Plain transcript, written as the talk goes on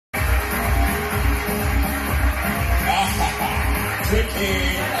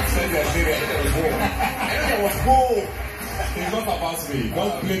Breaking. There was gold. It's not about me.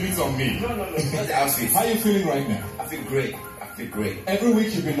 Don't blame it on me. No. That's the outfit. How are you feeling right now? I feel great. Every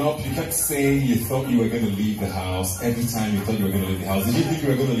week you've been up, you kept saying you thought you were going to leave the house. Every time you thought you were going to leave the house. Did you think you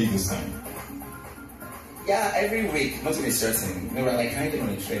were going to leave this time? Yeah, every week. Nothing is certain. We're like kind of on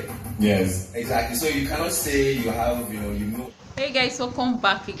a trip. Yes. Exactly. So you cannot say you have, you know. Hey guys, welcome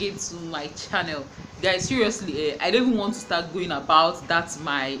back again to my channel. Guys, seriously, I don't even want to start going about that's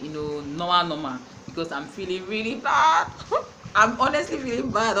my, normal because I'm feeling really bad. I'm honestly feeling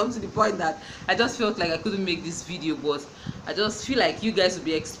bad up to the point that I just felt like I couldn't make this video, but I just feel like you guys will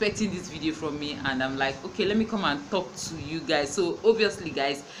be expecting this video from me, and I'm like, okay, let me come and talk to you guys. So obviously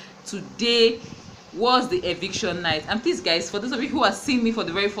guys, today was the eviction night, and please guys, for those of you who are seeing me for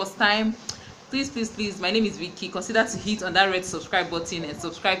the very first time, please, my name is Vicky. Consider to hit on that red subscribe button and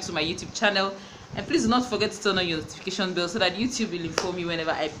subscribe to my YouTube channel, and please do not forget to turn on your notification bell so that YouTube will inform you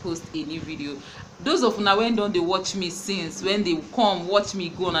whenever I post a new video. Those of una when don't they watch me since, when they come watch me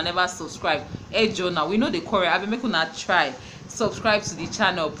go and never subscribe, hey Jonah, we know the core. I've been making that try subscribe to the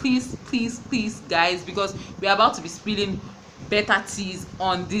channel, please guys, because we are about to be spilling better teas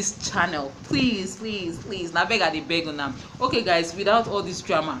on this channel. Please now beg at the beg on them. Okay guys, without all this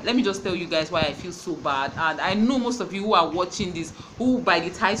drama, let me just tell you guys why I feel so bad. And I know most of you who are watching this, who by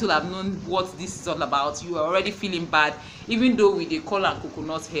the title have known what this is all about, you are already feeling bad, even though we dey call am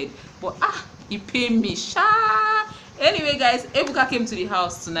coconut head, but he paid me sha. Anyway guys, Ebuka came to the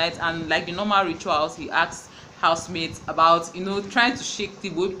house tonight, and like the normal rituals, he asked housemates about trying to shake the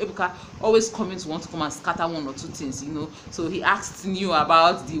boat. Ebuka always coming to want to come and scatter one or two things, so he asked New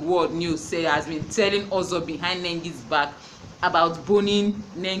about the word New say has been telling Xoxo behind Nengi's back about boning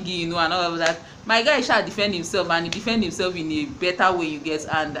Nengi, and all of that. My guy shall defend himself, and he defend himself in a better way, you get.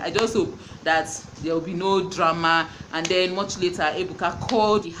 And I just hope that there will be no drama. And then much later, Ebuka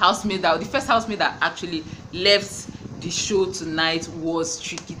called the housemate, that the first housemate that actually left the show tonight was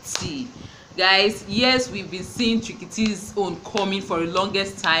Tricky T. Guys, yes, we've been seeing Tricky T's own coming for the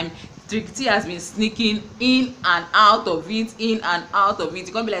longest time. Tricky T has been sneaking in and out of it. You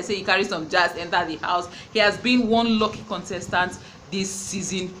can't be like say he carries some jazz enter the house. He has been one lucky contestant this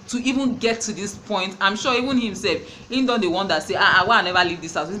season to even get to this point. I'm sure even himself, he don't the one that say why I never leave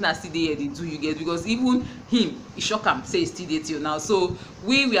this house, isn't that still there they do, you get, because even him, he shock him say he's still there till now. So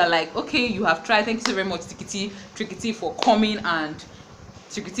we are like, okay, you have tried. Thank you so very much Tricky T for coming. And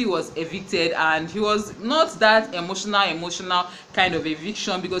Tricky T was evicted, and he was not that emotional kind of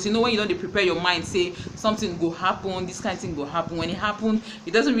eviction, because when you don't prepare your mind, say something go happen, this kind of thing go happen. When it happens,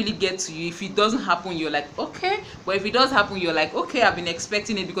 it doesn't really get to you. If it doesn't happen, you're like, okay, but if it does happen, you're like, okay, I've been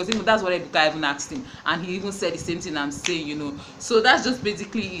expecting it, because that's what Ebuka even asked him, and he even said the same thing I'm saying, so that's just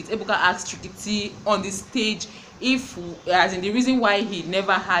basically it. Ebuka asked Tricky T on the stage if, as in the reason why he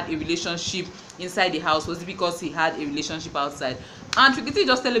never had a relationship inside the house was because he had a relationship outside. And Tricky T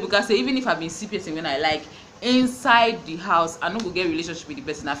just tell Ebuka say, even if I've been see person when I like inside the house, I no go get relationship with the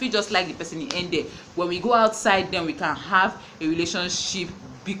person. I feel just like the person in end there. When we go outside, then we can have a relationship,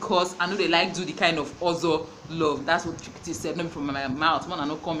 because I know they like do the kind of Xoxo love. That's what Tricky T said, not from my mouth. Man, I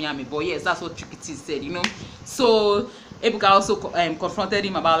not call me Amebo, but yes, that's what Tricky T said, So Ebuka also confronted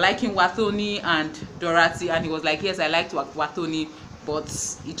him about liking Watoni and Dorothy, and he was like, yes, I liked Watoni, but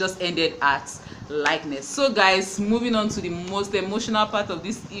it just ended at likeness. So guys, moving on to the most emotional part of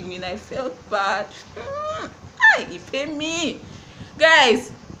this evening, I felt bad. He paid me.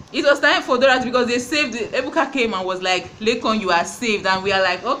 Guys, it was time for Dorothy, because they saved it. Ebuka came and was like, Lekon, you are saved. And we are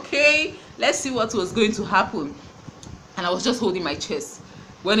like, okay, let's see what was going to happen. And I was just holding my chest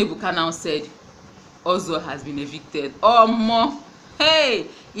when Ebuka now said Xoxo has been evicted. Hey,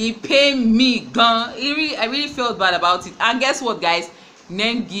 he paid me gun. I really felt bad about it. And guess what guys,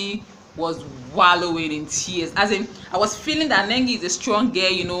 Nengi was wallowing in tears. As in, I was feeling that Nengi is a strong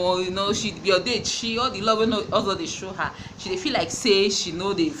girl, she your date, she all the love also they show her, she feel like say she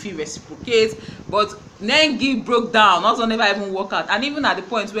they feel reciprocate, but Nengi broke down. Also never even work out. And even at the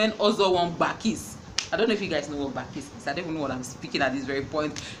point when Xoxo won backis, I don't know if you guys know what backis is. I don't even know what I'm speaking at this very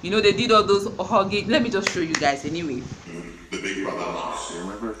point. They did all those hugging. Let me just show you guys anyway. The big brother lost.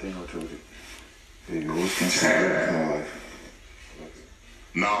 My birthday, I told you. You always consider it in my life.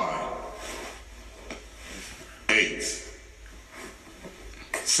 9, 8,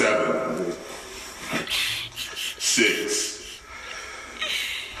 7, 6,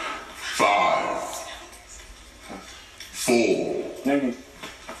 5, 4, Nengi,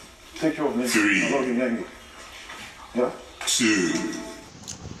 take care of me. 3, I love you, Nengi. Yeah?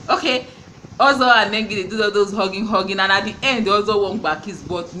 2. Okay, Xoxo and Nengi, they do all those hugging, and at the end they also won back his,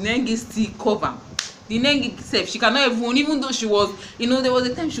 but Nengi still cover. the Nengi self, she cannot even though she was, there was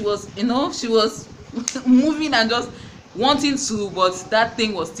a time she was, she was moving and just wanting to, but that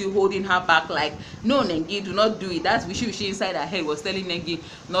thing was still holding her back, like, no, Nengi, do not do it. That wishy inside her head was telling Nengi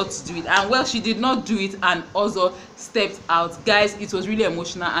not to do it, and well, she did not do it and also stepped out. Guys, it was really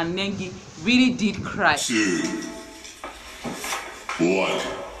emotional and Nengi really did cry. 2, 1.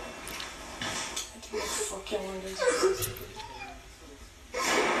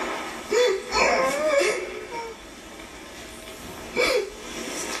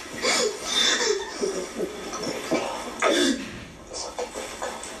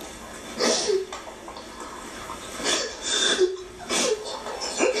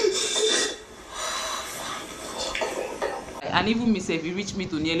 And even myself, it reached me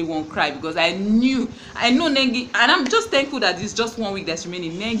to nearly one cry, because I know Nengi, and I'm just thankful that it's just 1 week that's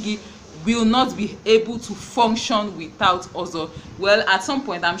remaining. Nengi will not be able to function without Xoxo. Well, at some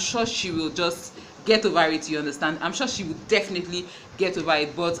point I'm sure she will just get over it, you understand. I'm sure she will definitely get over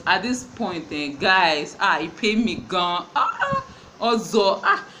it, but at this point, guys, it pain me gone. Xoxo,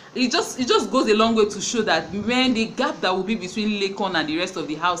 it just goes a long way to show that when the gap that will be between Laycon and the rest of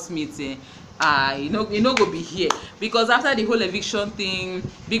the housemates, you know go be here, because after the whole eviction thing,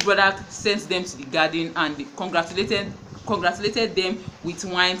 Big Brother sent them to the garden and congratulated them with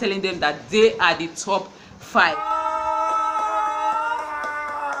wine, telling them that they are the top 5. Oh,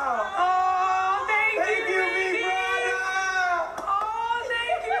 thank you, Big Brother. Oh,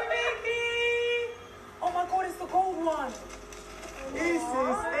 thank you, Mickey. Oh my God, it's the gold one. This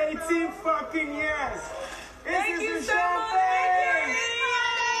is 18 fucking years. Thank you so much.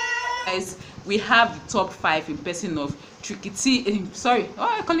 Guys, we have the top 5 in person of I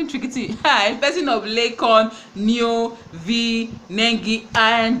call him Trickity. In person of Laycon, Neo, V, Nengi,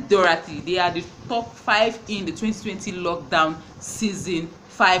 and Dorothy. They are the top 5 in the 2020 lockdown season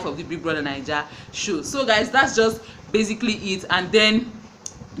 5 of the Big Brother Naija show. So guys, that's just basically it. And then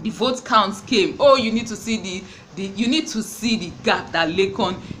the vote counts came. Oh, you need to see the gap that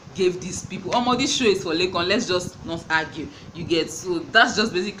Laycon gave these people. This show is for Laycon. Let's just not argue. You get, so that's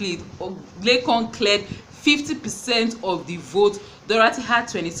just basically it. Laycon cleared 50% of the vote. Dorothy had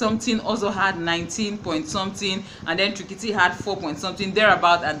 20 something, also had 19 point something, and then Trickity had 4 point something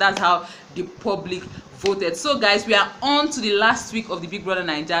thereabout, and that's how the public voted. So guys, we are on to the last week of the Big Brother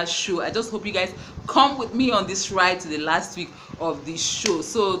Naija show. I just hope you guys come with me on this ride to the last week of the show.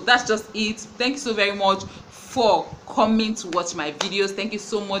 So that's just it. Thank you so very much for coming to watch my videos. Thank you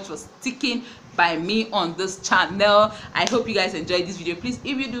so much for sticking by me on this channel. I hope you guys enjoyed this video. Please,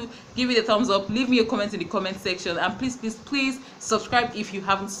 if you do, give it a thumbs up, leave me a comment in the comment section, and please subscribe if you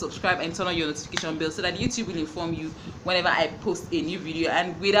haven't subscribed, and turn on your notification bell so that YouTube will inform you whenever I post a new video.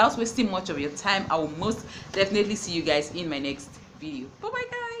 And without wasting much of your time, I will most definitely see you guys in my next video. Bye bye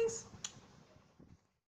guys.